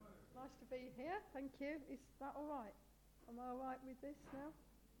be here. Thank you. Is that all right? Am I all right with this now?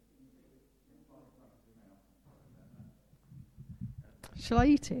 Shall I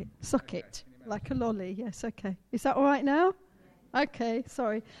eat it? Suck it? Like a lolly? Yes, okay. Is that all right now? Okay,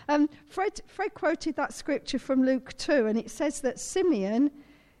 sorry. Fred quoted that scripture from Luke 2, and it says that Simeon,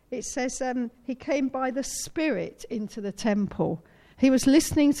 it says he came by the Spirit into the temple. He was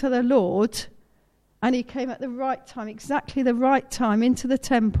listening to the Lord, and he came at the right time, exactly the right time, into the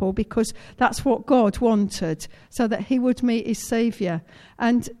temple, because that's what God wanted, so that he would meet his Saviour.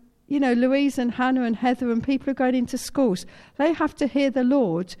 And, you know, Louise and Hannah and Heather and people who are going into schools, they have to hear the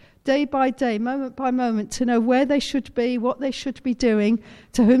Lord day by day, moment by moment, to know where they should be, what they should be doing,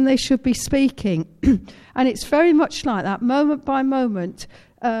 to whom they should be speaking. And it's very much like that, moment by moment,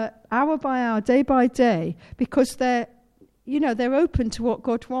 hour by hour, day by day, because they're open to what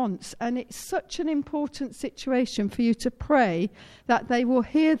God wants. And it's such an important situation for you to pray that they will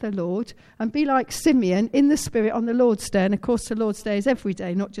hear the Lord and be like Simeon in the Spirit on the Lord's Day. And of course, the Lord's Day is every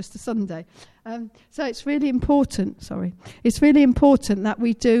day, not just a Sunday. So it's really important, it's really important that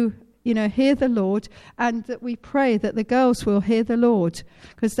we do, hear the Lord, and that we pray that the girls will hear the Lord,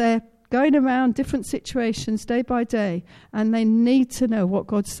 because they're going around different situations day by day, and they need to know what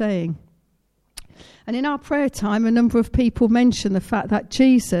God's saying. And in our prayer time, a number of people mentioned the fact that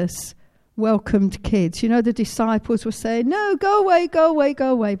Jesus welcomed kids. The disciples were saying, no, go away, go away,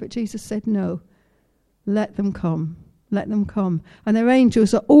 go away. But Jesus said, no, let them come, let them come. And their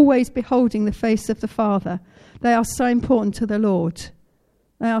angels are always beholding the face of the Father. They are so important to the Lord.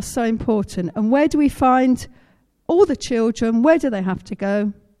 They are so important. And where do we find all the children? Where do they have to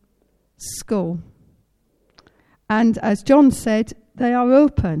go? School. And as John said, they are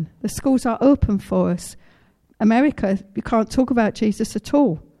open. The schools are open for us. America, you can't talk about Jesus at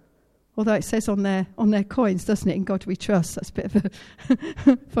all. Although it says on their coins, doesn't it? In God we trust. That's a bit of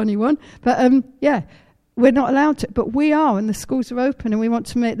a funny one. But we're not allowed to. But we are, and the schools are open, and we want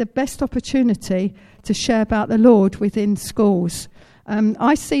to make the best opportunity to share about the Lord within schools.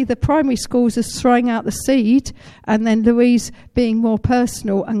 I see the primary schools as throwing out the seed, and then Louise being more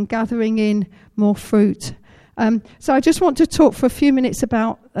personal and gathering in more fruit. So I just want to talk for a few minutes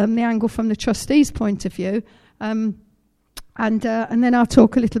about the angle from the trustees' point of view, and then I'll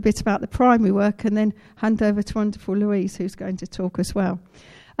talk a little bit about the primary work, and then hand over to wonderful Louise, who's going to talk as well.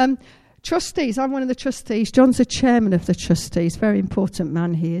 Trustees, I'm one of the trustees. John's the chairman of the trustees, very important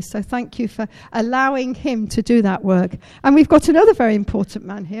man he is. So thank you for allowing him to do that work. And we've got another very important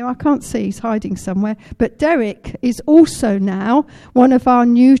man here. I can't see, he's hiding somewhere. But Derek is also now one of our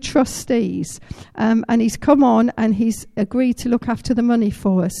new trustees. And he's come on and he's agreed to look after the money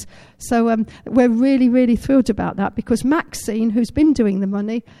for us. So we're really, really thrilled about that, because Maxine, who's been doing the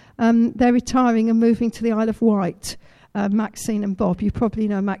money, they're retiring and moving to the Isle of Wight. Maxine and Bob. You probably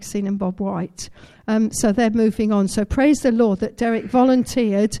know Maxine and Bob White. So they're moving on. So praise the Lord that Derek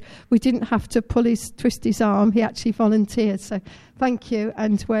volunteered. We didn't have to twist his arm. He actually volunteered. So thank you.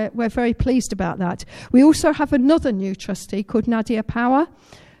 And we're very pleased about that. We also have another new trustee called Nadia Power.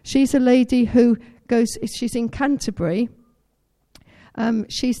 She's a lady she's in Canterbury.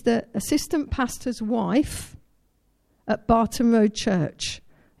 She's the assistant pastor's wife at Barton Road Church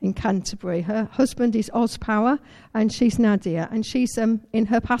in Canterbury. Her husband is Oz Power, and she's Nadia. And she's, in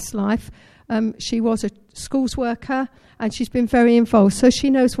her past life, she was a schools worker, and she's been very involved. So she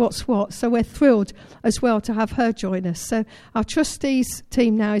knows what's what. So we're thrilled as well to have her join us. So our trustees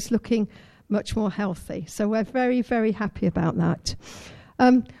team now is looking much more healthy. So we're very, very happy about that.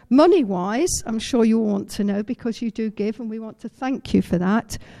 Money-wise, I'm sure you all want to know, because you do give, and we want to thank you for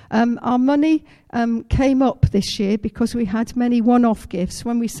that. Our money came up this year because we had many one-off gifts.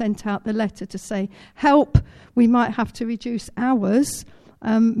 When we sent out the letter to say, help, we might have to reduce hours,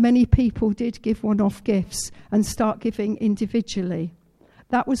 many people did give one-off gifts and start giving individually.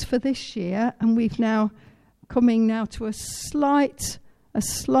 That was for this year, and we've now coming now to a slight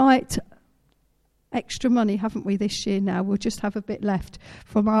extra money, haven't we, this year now? We'll just have a bit left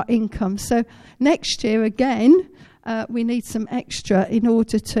from our income. So next year, again, we need some extra in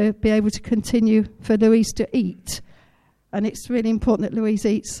order to be able to continue for Louise to eat. And it's really important that Louise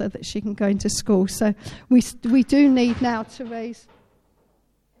eats so that she can go into school. So we do need now to raise...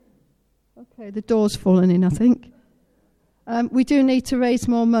 Okay, the door's fallen in, I think. We do need to raise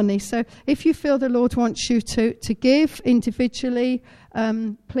more money. So if you feel the Lord wants you to give individually,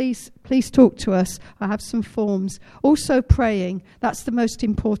 please talk to us. I have some forms. Also praying, that's the most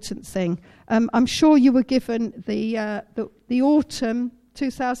important thing. I'm sure you were given the autumn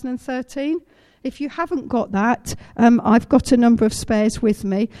 2013. If you haven't got that, I've got a number of spares with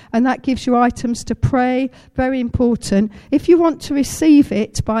me, and that gives you items to pray. Very important. If you want to receive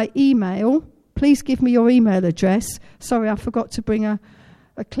it by email, please give me your email address. Sorry, I forgot to bring a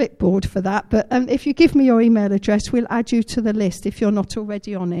clipboard for that. But if you give me your email address, we'll add you to the list if you're not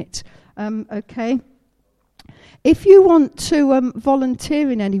already on it. Okay? If you want to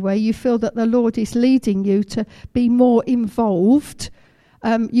volunteer in any way, you feel that the Lord is leading you to be more involved,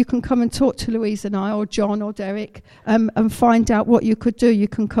 you can come and talk to Louise and I, or John or Derek, and find out what you could do. You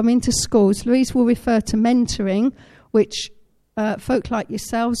can come into schools. Louise will refer to mentoring, which folk like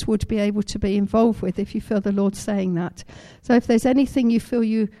yourselves would be able to be involved with if you feel the Lord's saying that. So if there's anything you feel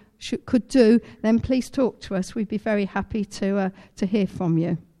you could do, then please talk to us. We'd be very happy to hear from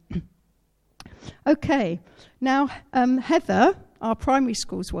you. Okay, now Heather, our primary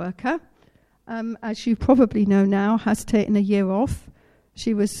schools worker, as you probably know now, has taken a year off.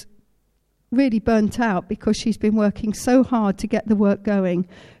 She was really burnt out because she's been working so hard to get the work going.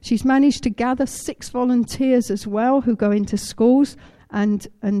 She's managed to gather 6 volunteers as well who go into schools and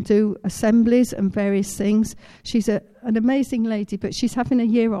do assemblies and various things. She's an amazing lady, but she's having a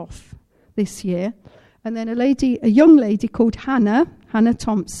year off this year. And then a young lady called Hannah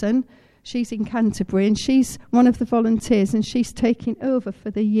Thompson. She's in Canterbury, and she's one of the volunteers, and she's taking over for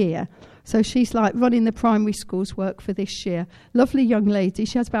the year. So she's like running the primary school's work for this year. Lovely young lady.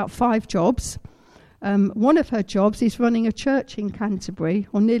 She has about 5 jobs. One of her jobs is running a church in Canterbury,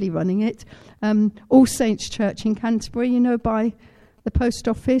 or nearly running it. All Saints Church in Canterbury, by the post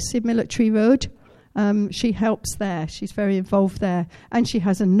office in Military Road. She helps there. She's very involved there. And she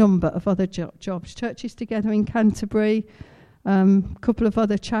has a number of other jobs. Churches Together in Canterbury, a couple of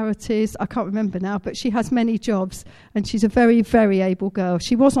other charities. I can't remember now, but she has many jobs, and she's a very, very able girl.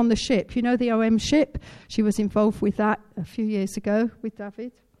 She was on the ship, the OM ship. She was involved with that a few years ago with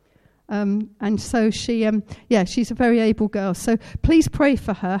David. And so she's a very able girl. So please pray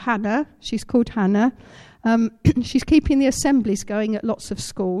for her, Hannah. She's called Hannah. She's keeping the assemblies going at lots of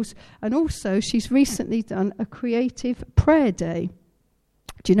schools, and also she's recently done a creative prayer day.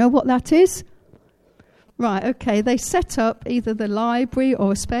 Do you know what that is? Right, okay, they set up either the library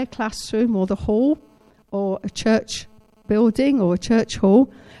or a spare classroom or the hall or a church building or a church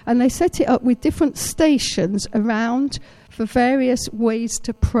hall, and they set it up with different stations around for various ways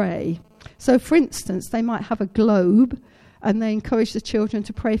to pray. So, for instance, they might have a globe, and they encourage the children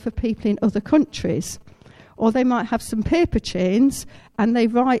to pray for people in other countries. Or they might have some paper chains, and they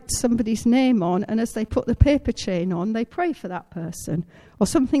write somebody's name on, and as they put the paper chain on, they pray for that person. Or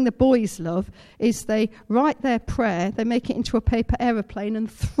something the boys love is they write their prayer, they make it into a paper aeroplane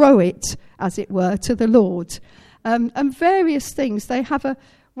and throw it, as it were, to the Lord. And various things. They have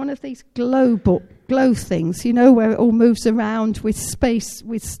one of these glow things, where it all moves around with space,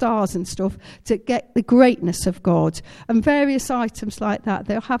 with stars and stuff, to get the greatness of God. And various items like that.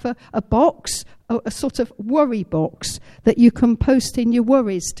 They'll have a box, a sort of worry box that you can post in your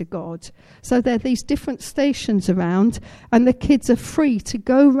worries to God. So there are these different stations around, and the kids are free to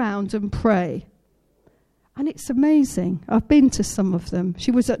go round and pray. And it's amazing. I've been to some of them.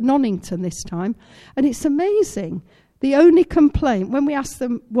 She was at Nonnington this time, and it's amazing. The only complaint, when we asked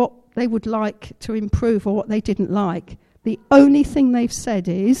them what they would like to improve or what they didn't like, the only thing they've said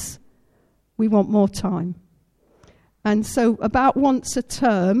is, we want more time. And so about once a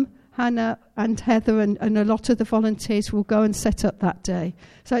term, Hannah and Heather and a lot of the volunteers will go and set up that day.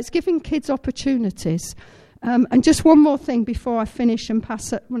 So it's giving kids opportunities. And just one more thing before I finish and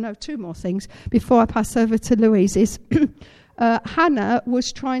two more things before I pass over to Louise is Hannah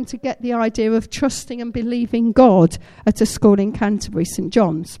was trying to get the idea of trusting and believing God at a school in Canterbury, St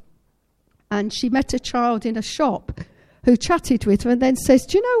John's. And she met a child in a shop who chatted with her and then says,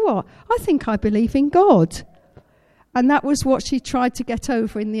 do you know what? I think I believe in God. And that was what she tried to get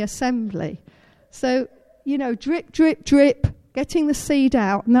over in the assembly. So, drip, drip, drip, getting the seed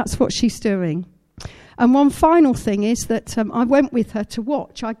out, and that's what she's doing. And one final thing is that I went with her to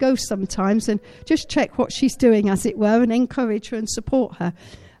watch. I go sometimes and just check what she's doing, as it were, and encourage her and support her.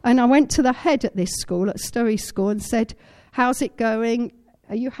 And I went to the head at this school, at Sturry School, and said, how's it going?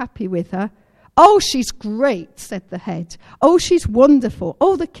 Are you happy with her? Oh, she's great, said the head. Oh, she's wonderful.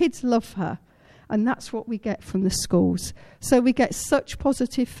 Oh, the kids love her. And that's what we get from the schools. So we get such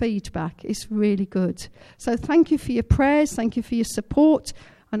positive feedback. It's really good. So thank you for your prayers. Thank you for your support.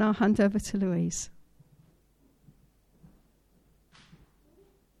 And I'll hand over to Louise.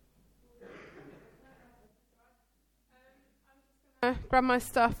 Grab my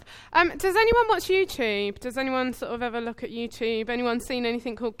stuff. Does anyone watch YouTube? Does anyone sort of ever look at YouTube? Anyone seen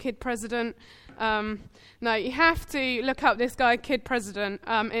anything called Kid President? No, you have to look up this guy, Kid President.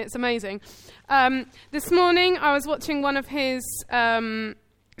 It's amazing. This morning I was watching one of his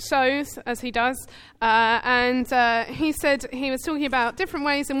shows, as he does, and he said he was talking about different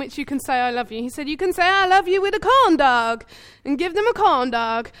ways in which you can say I love you. He said you can say I love you with a corn dog and give them a corn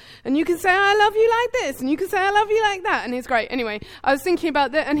dog, and you can say I love you like this, and you can say I love you like that, and it's great. Anyway, I was thinking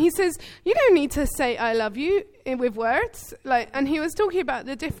about that, and he says you don't need to say I love you with words, and he was talking about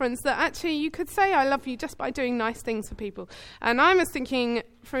the difference that actually you could say I love you just by doing nice things for people. And I was thinking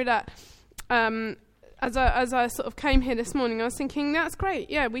through that, as I sort of came here this morning, I was thinking, that's great.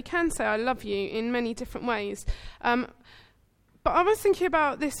 Yeah, we can say I love you in many different ways. But I was thinking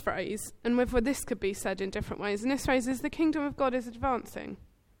about this phrase and whether this could be said in different ways. And this phrase is, the kingdom of God is advancing.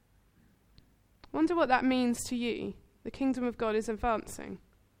 I wonder what that means to you. The kingdom of God is advancing.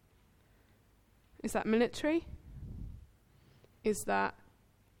 Is that military? Is that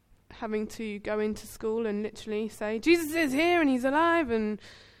having to go into school and literally say, Jesus is here and he's alive and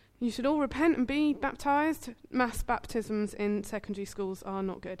you should all repent and be baptised? Mass baptisms in secondary schools are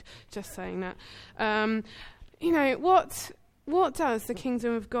not good. Just saying that. What does the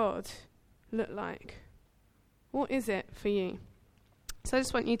kingdom of God look like? What is it for you? So I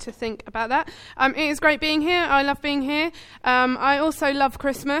just want you to think about that. It is great being here. I love being here. I also love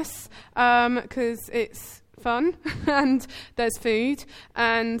Christmas because it's fun and there's food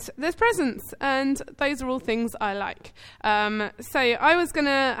and there's presents, and those are all things I like. So I was going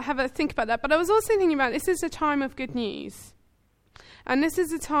to have a think about that, but I was also thinking about this is a time of good news. And this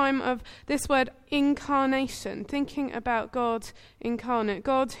is a time of this word incarnation, thinking about God incarnate,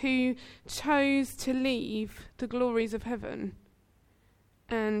 God who chose to leave the glories of heaven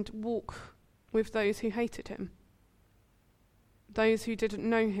and walk with those who hated him, those who didn't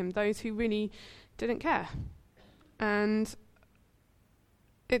know him, those who really didn't care. And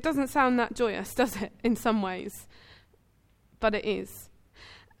it doesn't sound that joyous, does it, in some ways? But it is.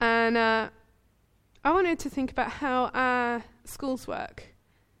 And I wanted to think about how our schools work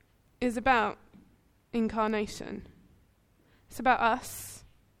is about incarnation. It's about us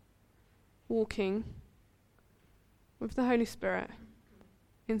walking with the Holy Spirit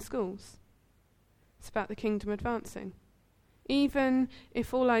in schools. It's about the kingdom advancing. Even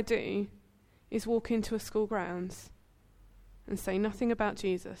if all I do is walk into a school grounds and say nothing about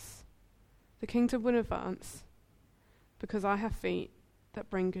Jesus, the kingdom will advance because I have feet that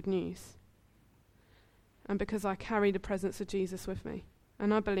bring good news and because I carry the presence of Jesus with me.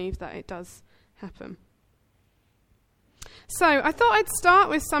 And I believe that it does happen. So I thought I'd start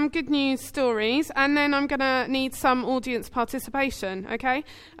with some good news stories, and then I'm going to need some audience participation, okay?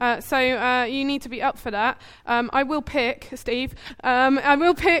 So you need to be up for that. I will pick, Steve, I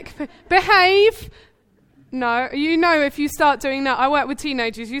will pick, behave. No, you know if you start doing that, I work with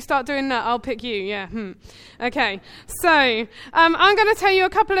teenagers, you start doing that, I'll pick you, yeah. Okay, so I'm going to tell you a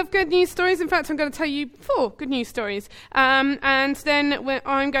couple of good news stories. In fact, I'm going to tell you 4 good news stories. And then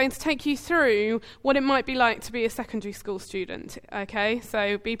I'm going to take you through what it might be like to be a secondary school student, okay?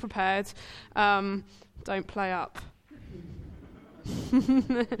 So be prepared. Don't play up.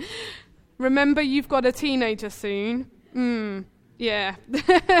 Remember, you've got a teenager soon. Yeah.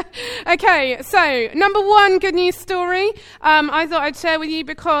 Okay, so number 1 good news story I thought I'd share with you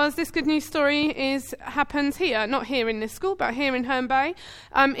because this good news story happens here, not here in this school, but here in Herne Bay.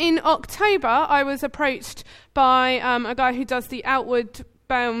 In October, I was approached by a guy who does the outward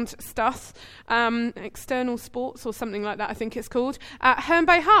bound stuff, external sports or something like that, I think it's called, at Herne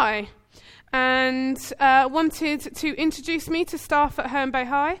Bay High, and wanted to introduce me to staff at Herne Bay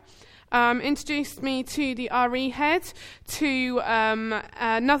High. Introduced me to the RE head, to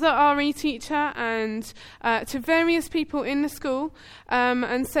another RE teacher, and to various people in the school,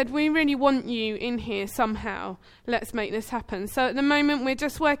 and said, we really want you in here somehow. Let's make this happen. So at the moment, we're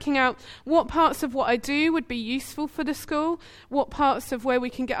just working out what parts of what I do would be useful for the school, what parts of where we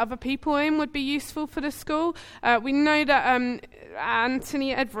can get other people in would be useful for the school. We know that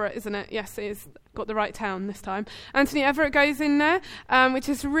Anthony Everett, isn't it? Yes, it is. Got the right town this time. Anthony Everett goes in there, which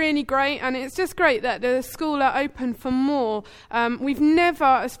is really great, and it's just great that the school are open for more. We've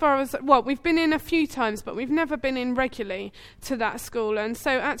never, we've been in a few times, but we've never been in regularly to that school, and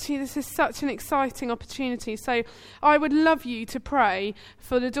so actually this is such an exciting opportunity. So I would love you to pray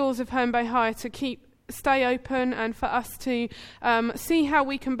for the doors of Herne Bay High to keep stay open and for us to see how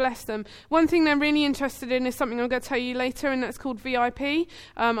we can bless them. One thing they're really interested in is something I'm going to tell you later, and that's called VIP.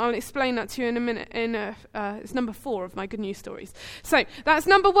 I'll explain that to you in a minute. It's number 4 of my good news stories. So that's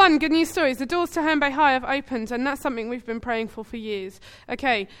number 1, good news stories. The doors to Herne Bay High have opened, and that's something we've been praying for years.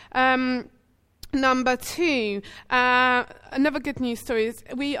 Okay. Number 2, another good news story is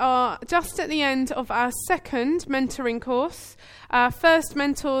we are just at the end of our second mentoring course. Our first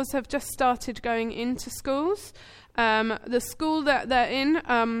mentors have just started going into schools. The school that they're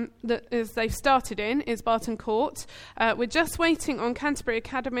in, they've started in, is Barton Court. We're just waiting on Canterbury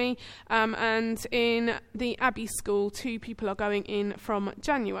Academy, and in the Abbey School, 2 people are going in from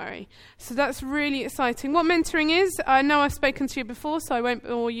January. So that's really exciting. What mentoring is, I know I've spoken to you before, so I won't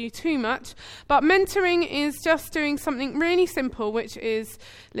bore you too much, but mentoring is just doing something really simple, which is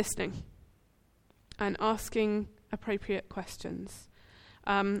listening and asking appropriate questions.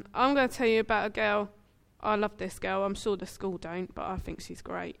 I'm going to tell you about a girl. I love this girl. I'm sure the school don't, but I think she's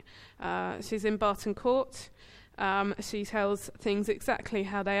great. She's in Barton Court. She tells things exactly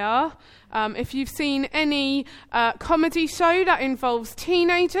how they are. If you've seen any comedy show that involves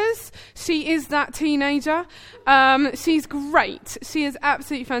teenagers, she is that teenager. She's great. She is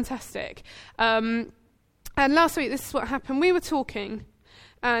absolutely fantastic. And last week, this is what happened. We were talking,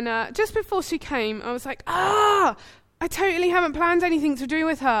 and just before she came, I was like, I totally haven't planned anything to do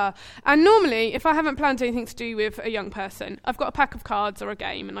with her. And normally, if I haven't planned anything to do with a young person, I've got a pack of cards or a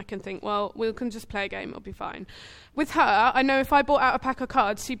game, and I can think, well, we can just play a game, it'll be fine. With her, I know if I brought out a pack of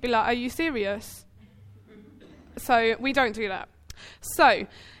cards, she'd be like, are you serious? So we don't do that. So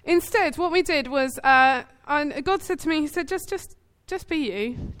instead, what we did was, God said to me, he said, just be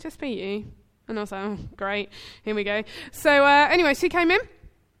you. Just be you. And I was like, oh, great, here we go. So anyway, she came in,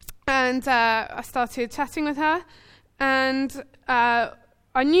 and I started chatting with her. And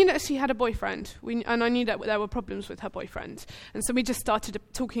I knew that she had a boyfriend, and I knew that there were problems with her boyfriend. And so we just started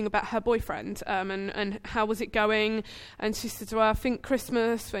talking about her boyfriend and how was it going. And she said, well, I think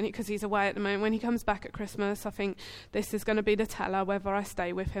Christmas, because he's away at the moment, when he comes back at Christmas, I think this is going to be the teller, whether I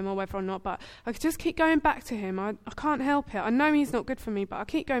stay with him or whether or not. But I just keep going back to him. I can't help it. I know he's not good for me, but I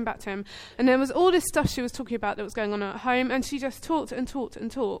keep going back to him. And there was all this stuff she was talking about that was going on at home, and she just talked and talked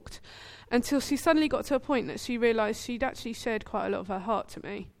and talked, until she suddenly got to a point that she realised she'd actually shared quite a lot of her heart to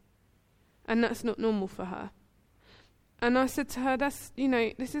me. And that's not normal for her. And I said to her, this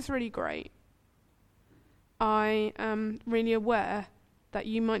is really great. I am really aware that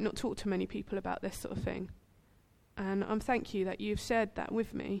you might not talk to many people about this sort of thing. And thank you that you've shared that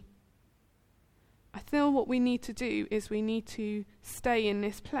with me. I feel what we need to do is we need to stay in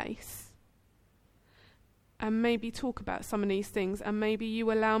this place and maybe talk about some of these things, and maybe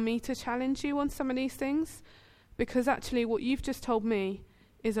you allow me to challenge you on some of these things, because actually what you've just told me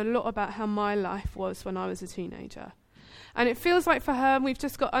is a lot about how my life was when I was a teenager. And it feels like for her, we've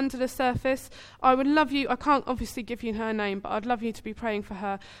just got under the surface. I would love you, I can't obviously give you her name, but I'd love you to be praying for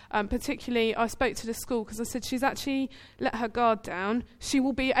her. Particularly, I spoke to the school because I said she's actually let her guard down. She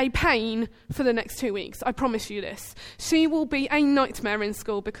will be a pain for the next 2 weeks. I promise you this. She will be a nightmare in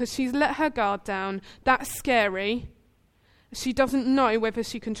school because she's let her guard down. That's scary. She doesn't know whether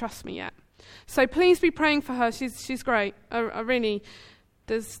she can trust me yet. So please be praying for her. She's great. I really...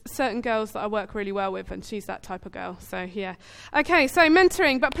 There's certain girls that I work really well with, and she's that type of girl. So, yeah. Okay, so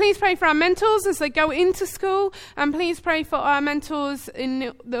mentoring. But please pray for our mentors as they go into school. And please pray for our mentors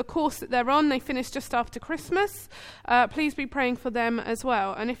in the course that they're on. They finish just after Christmas. Please be praying for them as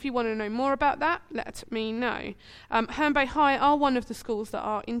well. And if you want to know more about that, let me know. Herne Bay High are one of the schools that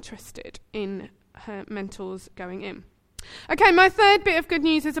are interested in her mentors going in. Okay, my third bit of good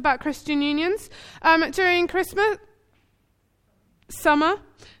news is about Christian unions. During Christmas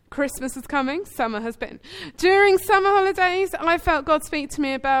is coming, summer has been. During summer holidays, I felt God speak to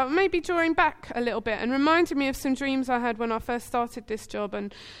me about maybe drawing back a little bit and reminded me of some dreams I had when I first started this job.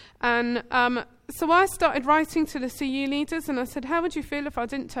 And so I started writing to the CU leaders, and I said, how would you feel if I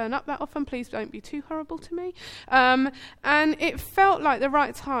didn't turn up that often? Please don't be too horrible to me. And it felt like the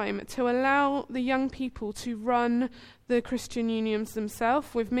right time to allow the young people to run the Christian unions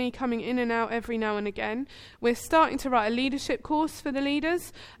themselves, with me coming in and out every now and again. We're starting to write a leadership course for the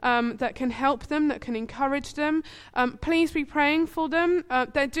leaders that can help them, that can encourage them. Please be praying for them.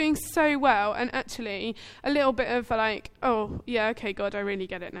 They're doing so well, and actually a little bit of like, oh yeah, okay God, I really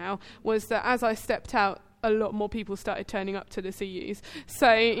get it now, was that as I stepped out, a lot more people started turning up to the CUs.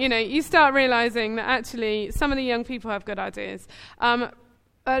 So, you start realising that actually some of the young people have good ideas.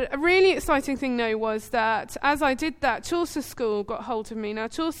 A really exciting thing, though, was that as I did that, Chaucer School got hold of me. Now,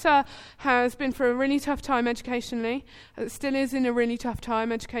 Chaucer has been through a really tough time educationally. It still is in a really tough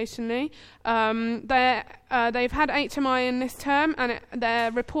time educationally. They've had HMI in this term, and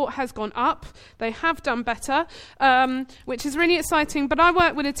their report has gone up. They have done better, which is really exciting. But I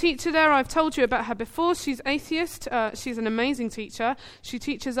work with a teacher there. I've told you about her before. She's atheist. She's an amazing teacher. She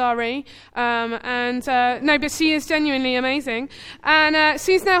teaches RE. But she is genuinely amazing. And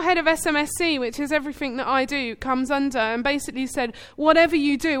she's now head of SMSC, which is everything that I do comes under, and basically said, whatever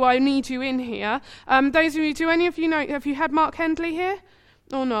you do, I need you in here. Those of you, do any of you know, have you had Mark Hendley here?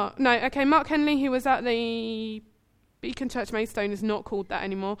 Or not? No, okay, Mark Henley, who was at the Beacon Church Maidstone, is not called that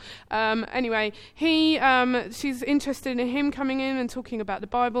anymore. Anyway, she's interested in him coming in and talking about the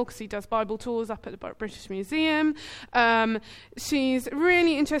Bible, because he does Bible tours up at the British Museum. She's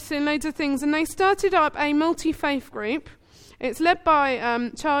really interested in loads of things, and they started up a multi-faith group. It's led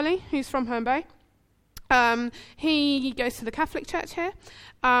by Charlie, who's from Herne Bay. He goes to the Catholic Church here,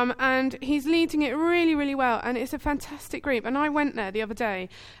 and he's leading it really, really well, and it's a fantastic group. And I went there the other day,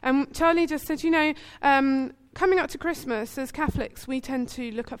 and Charlie just said, coming up to Christmas, as Catholics, we tend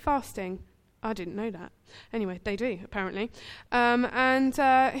to look at fasting. I didn't know that. Anyway, they do, apparently.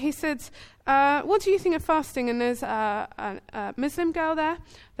 He said, what do you think of fasting? And there's a Muslim girl there.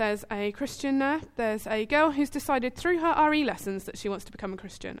 There's a Christian there. There's a girl who's decided through her RE lessons that she wants to become a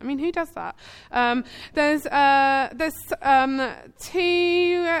Christian. I mean, who does that? There's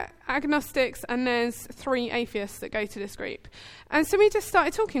 2 agnostics, and there's 3 atheists that go to this group. And so we just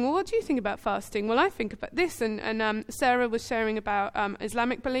started talking, well, what do you think about fasting? Well, I think about this. And Sarah was sharing about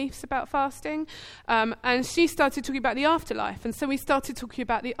Islamic beliefs about fasting. And she started talking about the afterlife. And so we started talking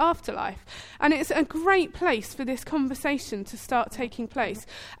about the afterlife. And it's a great place for this conversation to start taking place.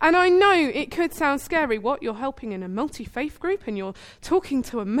 And I know it could sound scary. What, you're helping in a multi-faith group and you're talking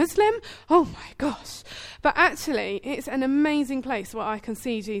to a Muslim? Oh my gosh. But actually, it's an amazing place where I can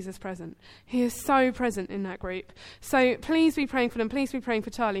see Jesus present. He is so present in that group. So please be praying for them. Please be praying for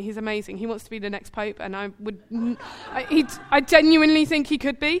Charlie. He's amazing. He wants to be the next Pope, and I I genuinely think he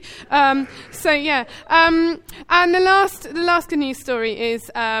could be. And the last good news story is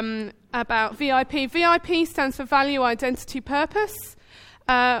about VIP. VIP stands for Value, Identity, Purpose.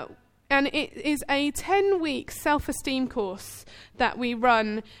 And it is a 10-week self-esteem course that we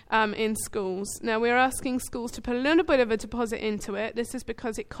run in schools. Now, we're asking schools to put a little bit of a deposit into it. This is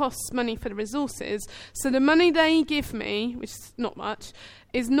because it costs money for the resources. So the money they give me, which is not much,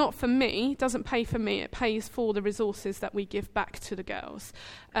 is not for me, doesn't pay for me. It pays for the resources that we give back to the girls.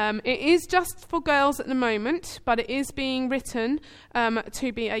 It is just for girls at the moment, but it is being written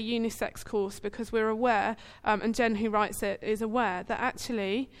to be a unisex course, because we're aware, and Jen, who writes it, is aware that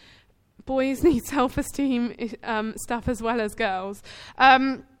actually boys need self-esteem stuff as well as girls.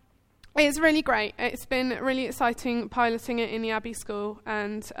 It's really great. It's been really exciting piloting it in the Abbey School,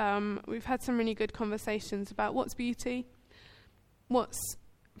 and we've had some really good conversations about what's beauty, what's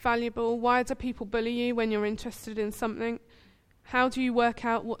valuable, why do people bully you when you're interested in something, how do you work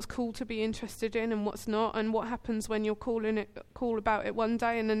out what's cool to be interested in and what's not, and what happens when you're cool about it one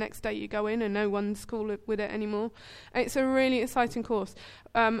day and the next day you go in and no one's cool with it anymore. It's a really exciting course.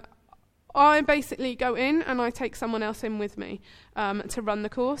 I basically go in and I take someone else in with me to run the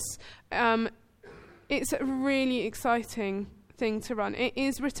course. It's a really exciting thing to run. It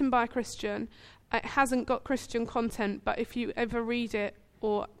is written by a Christian. It hasn't got Christian content, but if you ever read it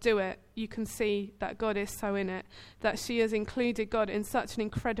or do it, you can see that God is so in it, that she has included God in such an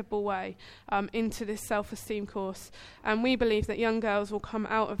incredible way into this self-esteem course. And we believe that young girls will come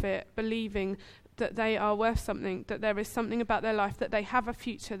out of it believing that they are worth something, that there is something about their life, that they have a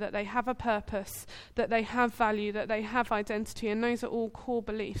future, that they have a purpose, that they have value, that they have identity, and those are all core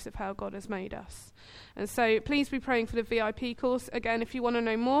beliefs of how God has made us. And so please be praying for the VIP course. Again, if you want to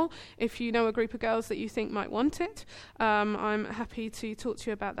know more, if you know a group of girls that you think might want it, I'm happy to talk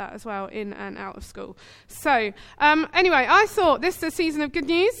to you about that as well in and out of school. So anyway, I thought this is a season of good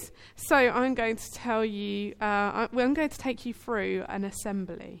news, so I'm going to tell you, I'm going to take you through an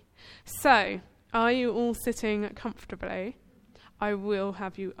assembly. So, are you all sitting comfortably? I will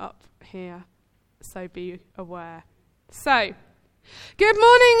have you up here, so be aware. So, good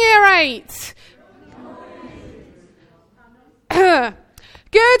morning, Year 8.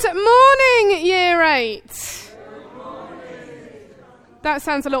 Good morning, Year 8. That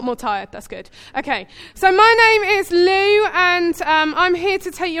sounds a lot more tired. That's good. Okay, so my name is Lou, and I'm here to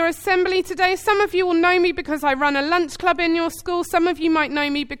take your assembly today. Some of you will know me because I run a lunch club in your school. Some of you might know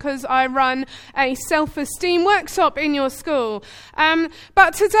me because I run a self-esteem workshop in your school.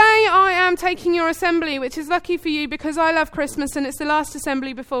 But today I am taking your assembly, which is lucky for you because I love Christmas, and it's the last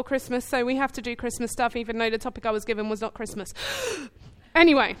assembly before Christmas, so we have to do Christmas stuff, even though the topic I was given was not Christmas.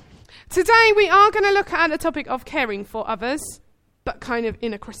 Anyway, today we are going to look at the topic of caring for others, but kind of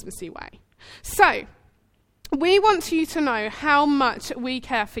in a Christmassy way. So, we want you to know how much we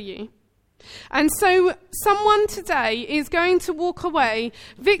care for you. And so, someone today is going to walk away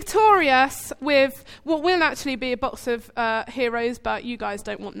victorious with what will actually be a box of heroes, but you guys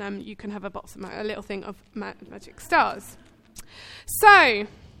don't want them. You can have a box of a little thing of magic stars. So,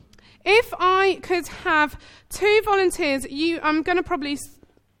 if I could have 2 volunteers, I'm going to probably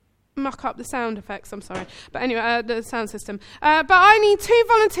muck up the sound effects, I'm sorry. But anyway, the sound system. But I need 2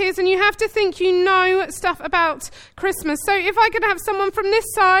 volunteers, and you have to think you know stuff about Christmas. So if I could have someone from this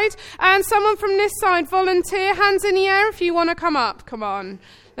side and someone from this side volunteer, hands in the air if you want to come up. Come on.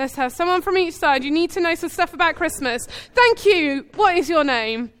 Let's have someone from each side. You need to know some stuff about Christmas. Thank you. What is your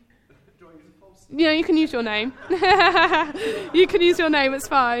name? Yeah, you can use your name. You can use your name, it's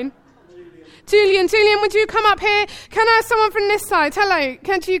fine. Julian, would you come up here? Can I have someone from this side? Hello,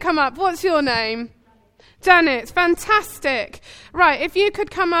 can't you come up? What's your name? Janet, fantastic. Right, if you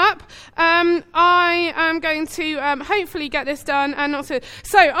could come up, I am going to hopefully get this done. So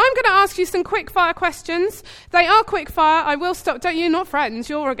I'm going to ask you some quick fire questions. They are quick fire. I will stop. Don't you? Not friends.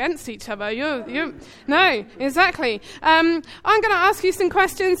 You're against each other. No, exactly. I'm going to ask you some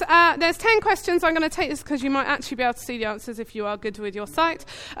questions. There's 10 questions. I'm going to take this because you might actually be able to see the answers if you are good with your sight.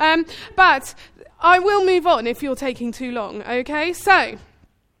 But I will move on if you're taking too long. Okay. So,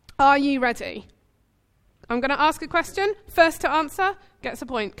 are you ready? I'm going to ask a question. First to answer gets a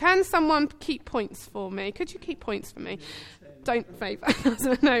point. Can someone keep points for me? Could you keep points for me? Don't favour.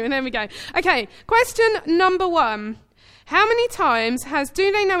 No, and there we go. Okay, question number 1. How many times has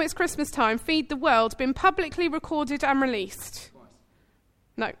Do They Know It's Christmas Time, Feed the World been publicly recorded and released? Twice.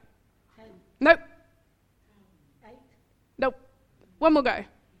 No. 10. Nope. 8. Nope. One more go.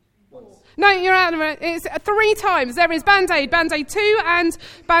 Once. No, you're out of it. It's 3 times. There is Band-Aid 2, and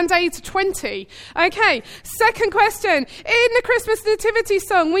Band-Aid 20. Okay, second question. In the Christmas Nativity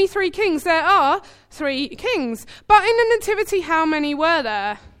song, We Three Kings, there are 3 kings. But in the Nativity, how many were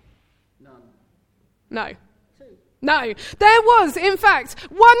there? None. No. 2. No. There was, in fact,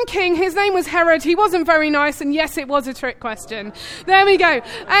 1 king. His name was Herod. He wasn't very nice, and yes, it was a trick question. There we go.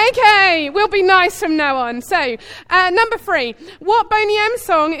 Okay, we'll be nice from now on. So, number 3. What Boney M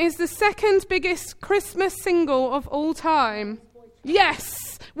song is the second biggest Christmas single of all time?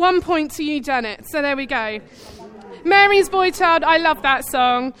 Yes. 1 point to you, Janet. So there we go. Mary's Boy Child. I love that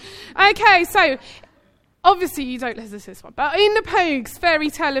song. Okay, so obviously you don't listen to this one, but in the Pogues Fairy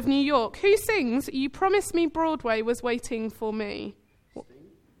Tale of New York, who sings You Promised Me Broadway Was Waiting for Me?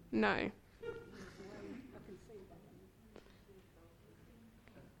 No.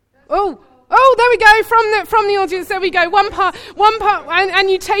 Oh, there we go, from the audience, there we go, one part, and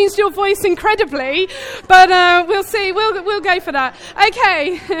you changed your voice incredibly, but we'll see, we'll go for that.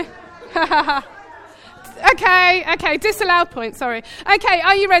 Okay. Okay, disallowed point, sorry. Okay,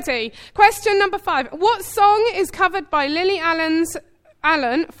 are you ready? Question number 5. What song is covered by Lily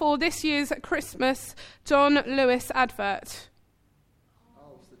Allen for this year's Christmas John Lewis advert?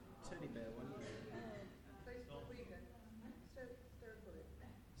 Oh, it's the teddy bear one.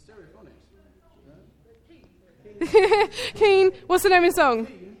 Stereophonics. Keen. What's the name of the song?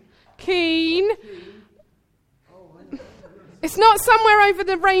 Keen. Oh, I know. It's not Somewhere Over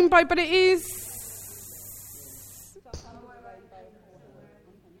the Rainbow, but it is...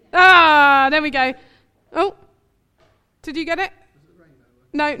 there we go. Oh, did you get it?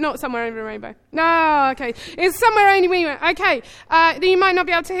 No, not Somewhere Over the Rainbow. No, okay. It's Somewhere Only We Went. Okay, you might not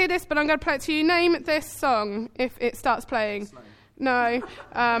be able to hear this, but I'm going to play it to you. Name this song if it starts playing. Slow. No.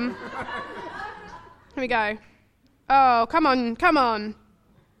 Here we go. Oh, come on.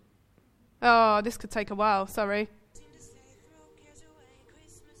 Oh, this could take a while, sorry.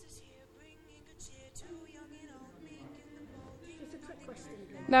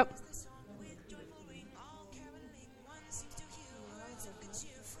 Nope.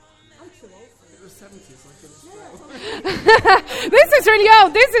 This is really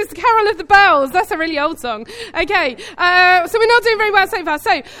old. This is Carol of the Bells. That's a really old song. Okay, so we're not doing very well so far.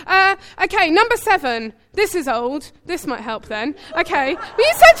 So, okay, number 7. This is old. This might help then. Okay. Well,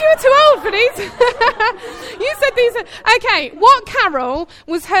 you said you were too old for these. You said these. Okay, what carol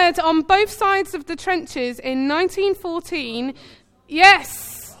was heard on both sides of the trenches in 1914?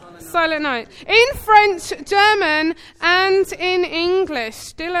 Yes. Silent Night. In French, German, and in English.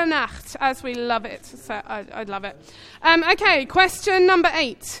 Stille Nacht, as we love it. So I love it. Okay, question number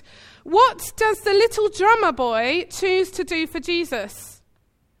 8. What does the little drummer boy choose to do for Jesus?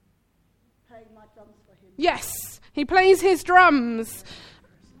 Play my drums for him. Yes, he plays his drums.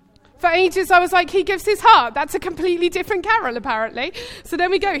 For ages, I was like, he gives his heart. That's a completely different carol, apparently. So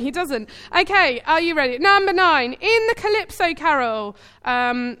there we go, he doesn't. Okay, are you ready? Number 9, in the Calypso carol,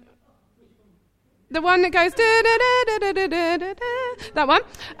 the one that goes, that one.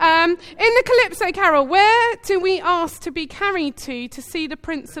 In the Calypso carol, where do we ask to be carried to see the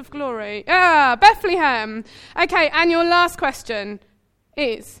Prince of Glory? Bethlehem. Okay, and your last question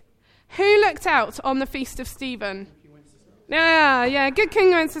is, who looked out on the Feast of Stephen? Yeah, good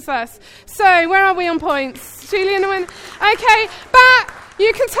King Wenceslas. So, where are we on points? Julian, okay, but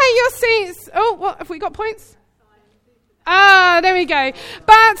you can take your seats. Oh, what, have we got points? There we go.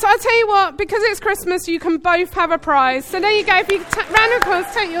 But I'll tell you what, because it's Christmas, you can both have a prize. So there you go. If you round of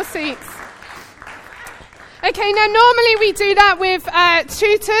applause, take your seats. Okay, now normally we do that with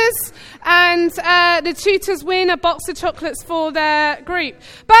tutors, and the tutors win a box of chocolates for their group.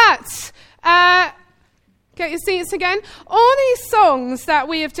 But get your seats again. All these songs that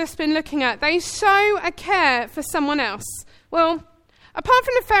we have just been looking at, they show a care for someone else. Well, apart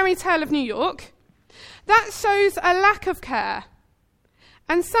from the fairy tale of New York, that shows a lack of care.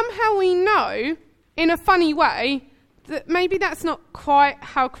 And somehow we know, in a funny way, that maybe that's not quite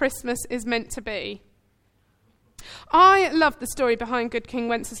how Christmas is meant to be. I love the story behind Good King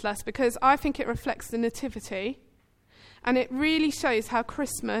Wenceslas because I think it reflects the nativity. And it really shows how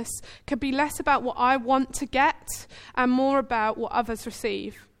Christmas can be less about what I want to get and more about what others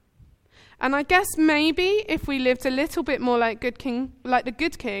receive. And I guess maybe if we lived a little bit more like the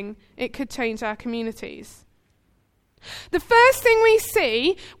Good King, it could change our communities. The first thing we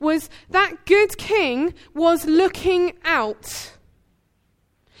see was that Good King was looking out.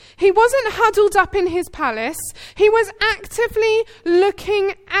 He wasn't huddled up in his palace. He was actively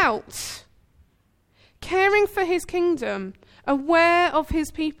looking out, caring for his kingdom, aware of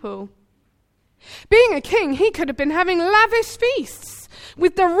his people. Being a king, he could have been having lavish feasts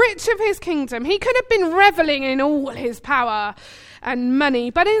with the rich of his kingdom. He could have been reveling in all his power and money,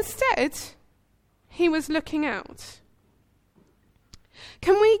 but instead, he was looking out.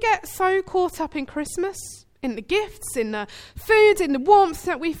 Can we get so caught up in Christmas, in the gifts, in the food, in the warmth,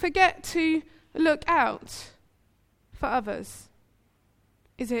 that we forget to look out for others?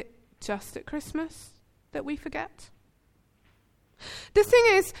 Is it just at Christmas that we forget? The thing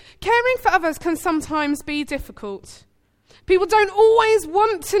is, caring for others can sometimes be difficult. People don't always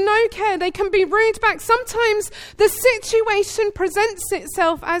want to know care. They can be rude back. Sometimes the situation presents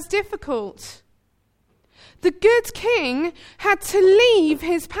itself as difficult. The Good King had to leave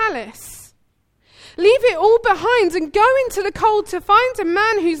his palace, leave it all behind and go into the cold to find a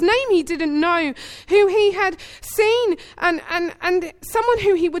man whose name he didn't know, who he had seen, and someone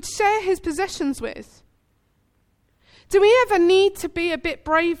who he would share his possessions with. Do we ever need to be a bit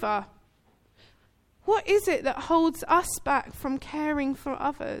braver? What is it that holds us back from caring for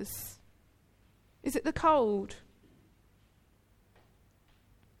others? Is it the cold?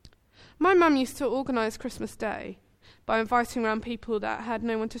 My mum used to organise Christmas Day by inviting around people that had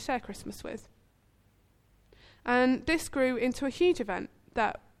no one to share Christmas with. And this grew into a huge event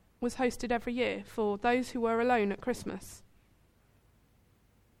that was hosted every year for those who were alone at Christmas.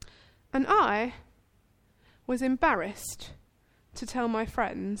 And I was embarrassed to tell my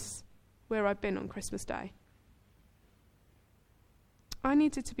friends where I'd been on Christmas Day. I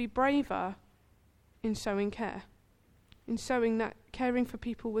needed to be braver in showing care, in showing that caring for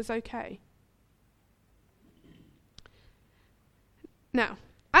people was okay. Now,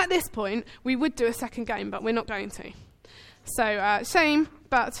 at this point, we would do a second game, but we're not going to. So, shame,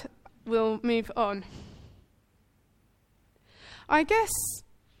 but we'll move on. I guess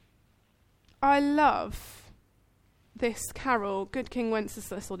I love this carol, Good King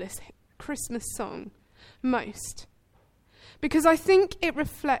Wenceslas, or this Christmas song, most, because I think it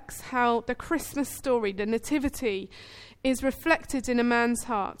reflects how the Christmas story, the nativity, is reflected in a man's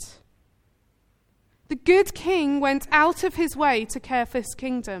heart. The Good King went out of his way to care for his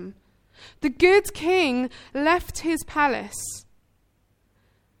kingdom. The Good King left his palace.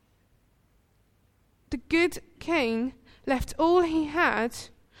 The Good King left all he had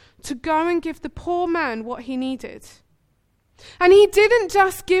to go and give the poor man what he needed. And he didn't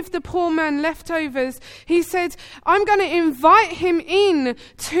just give the poor man leftovers. He said, I'm going to invite him in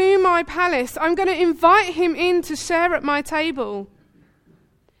to my palace. I'm going to invite him in to share at my table.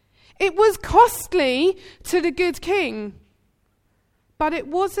 It was costly to the Good King. But it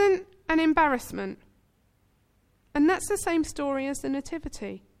wasn't an embarrassment. And that's the same story as the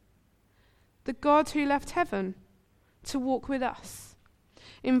Nativity. The God who left heaven to walk with us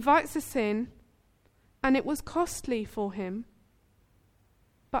invites us in, and it was costly for him,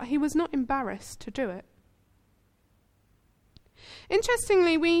 but he was not embarrassed to do it.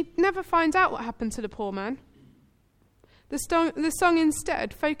 Interestingly, we never find out what happened to the poor man. The song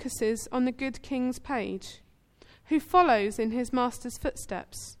instead focuses on the good king's page, who follows in his master's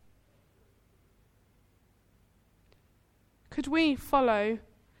footsteps. Could we follow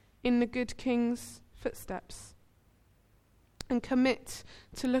in the good king's footsteps and commit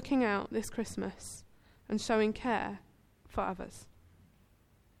to looking out this Christmas and showing care for others?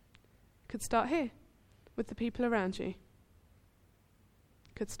 Could start here with the people around you.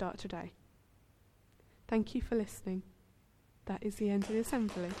 Could start today. Thank you for listening. That is the end of the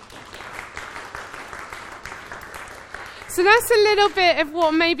assembly. So that's a little bit of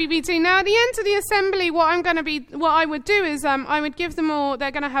what maybe we do. Now at the end of the assembly, what I would do is I would give them all,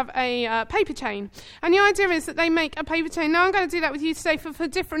 they're going to have a paper chain. And the idea is that they make a paper chain. Now I'm going to do that with you today for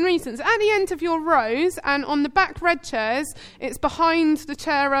different reasons. At the end of your rows and on the back red chairs, it's behind the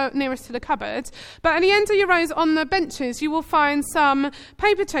chair nearest to the cupboard. But at the end of your rows on the benches, you will find some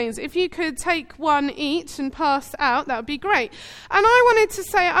paper chains. If you could take one each and pass out, that would be great. And I wanted to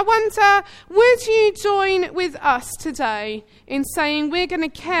say, I wonder, would you join with us today in saying we're going to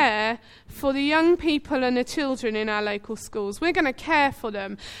care for the young people and the children in our local schools? We're going to care for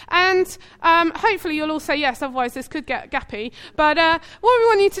them. And hopefully you'll all say yes, otherwise this could get gappy. But what we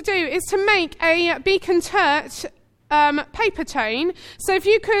want you to do is to make a Beacon Church paper chain. So if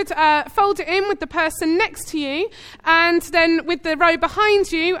you could fold it in with the person next to you and then with the row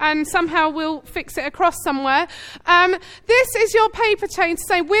behind you, and somehow we'll fix it across somewhere. This is your paper chain to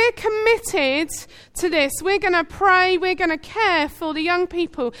say we're committed to this. We're going to pray. We're going to care for the young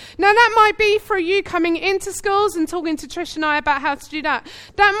people. Now that might be through you coming into schools and talking to Trish and I about how to do that.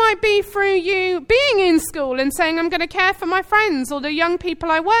 That might be through you being in school and saying I'm going to care for my friends or the young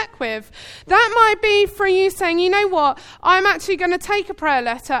people I work with. That might be through you saying, you know what, I'm actually going to take a prayer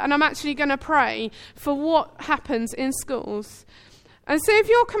letter and I'm actually going to pray for what happens in schools. And so if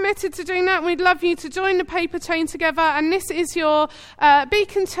you're committed to doing that, we'd love you to join the paper chain together. And this is your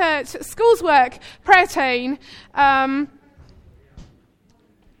Beacon Church Schools Work prayer chain. So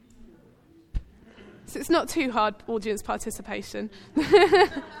it's not too hard audience participation.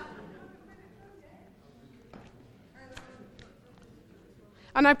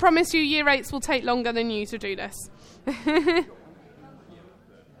 And I promise you, year 8s will take longer than you to do this.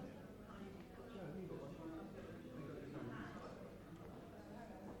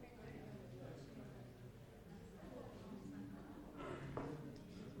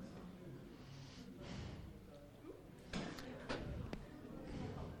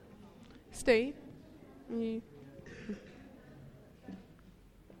 Steve, you.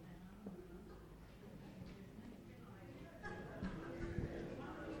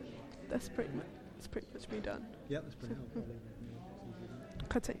 That's pretty much me done. Yeah, that's pretty helpful.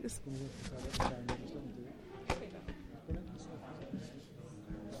 Can I take this? It's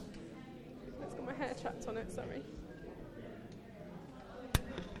got my hair trapped on it, sorry.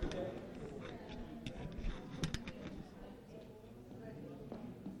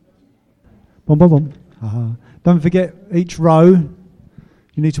 Boom, boom, boom. Don't forget each row. You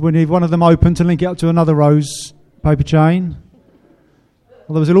need to leave one of them open to link it up to another row's paper chain.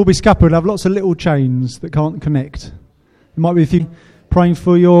 Otherwise, it'll all be scuppered. It'll have lots of little chains that can't connect. It might be if you're praying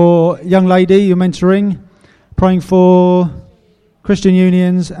for your young lady you're mentoring, praying for Christian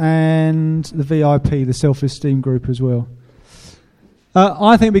unions and the VIP, the self-esteem group as well.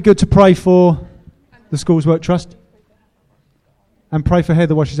 I think it'd be good to pray for the Schools Work Trust and pray for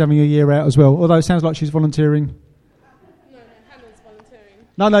Heather while she's having a year out as well. Although it sounds like she's volunteering. No, Hannah's volunteering.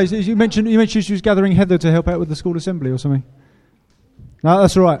 No, you mentioned she was gathering Heather to help out with the school assembly or something. No,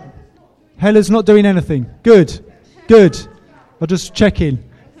 that's all right. Hella's not doing anything. Good. I'll just check in.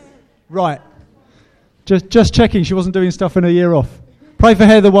 Right. Just checking she wasn't doing stuff in her year off. Pray for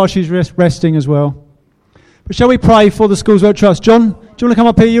Heather while she's resting as well. But shall we pray for the Schools Work Trust? John, do you want to come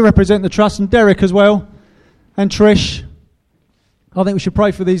up here? You represent the trust, and Derek as well, and Trish. I think we should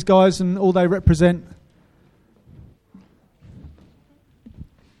pray for these guys and all they represent.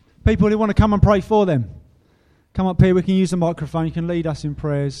 People who want to come and pray for them. Come up here, we can use the microphone, you can lead us in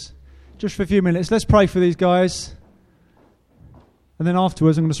prayers. Just for a few minutes, let's pray for these guys. And then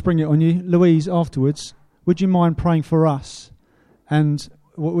afterwards, I'm going to spring it on you. Louise, afterwards, would you mind praying for us and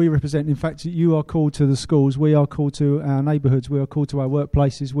what we represent. In fact, you are called to the schools. We are called to our neighbourhoods. We are called to our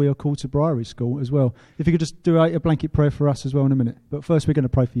workplaces. We are called to Briery School as well. If you could just do a blanket prayer for us as well in a minute. But first we're going to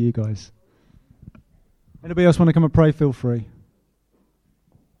pray for you guys. Anybody else want to come and pray, feel free.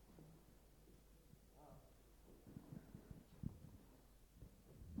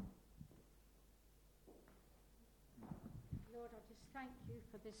 Lord, I just thank you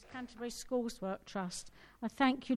for this Canterbury Schools Work Trust. I thank you,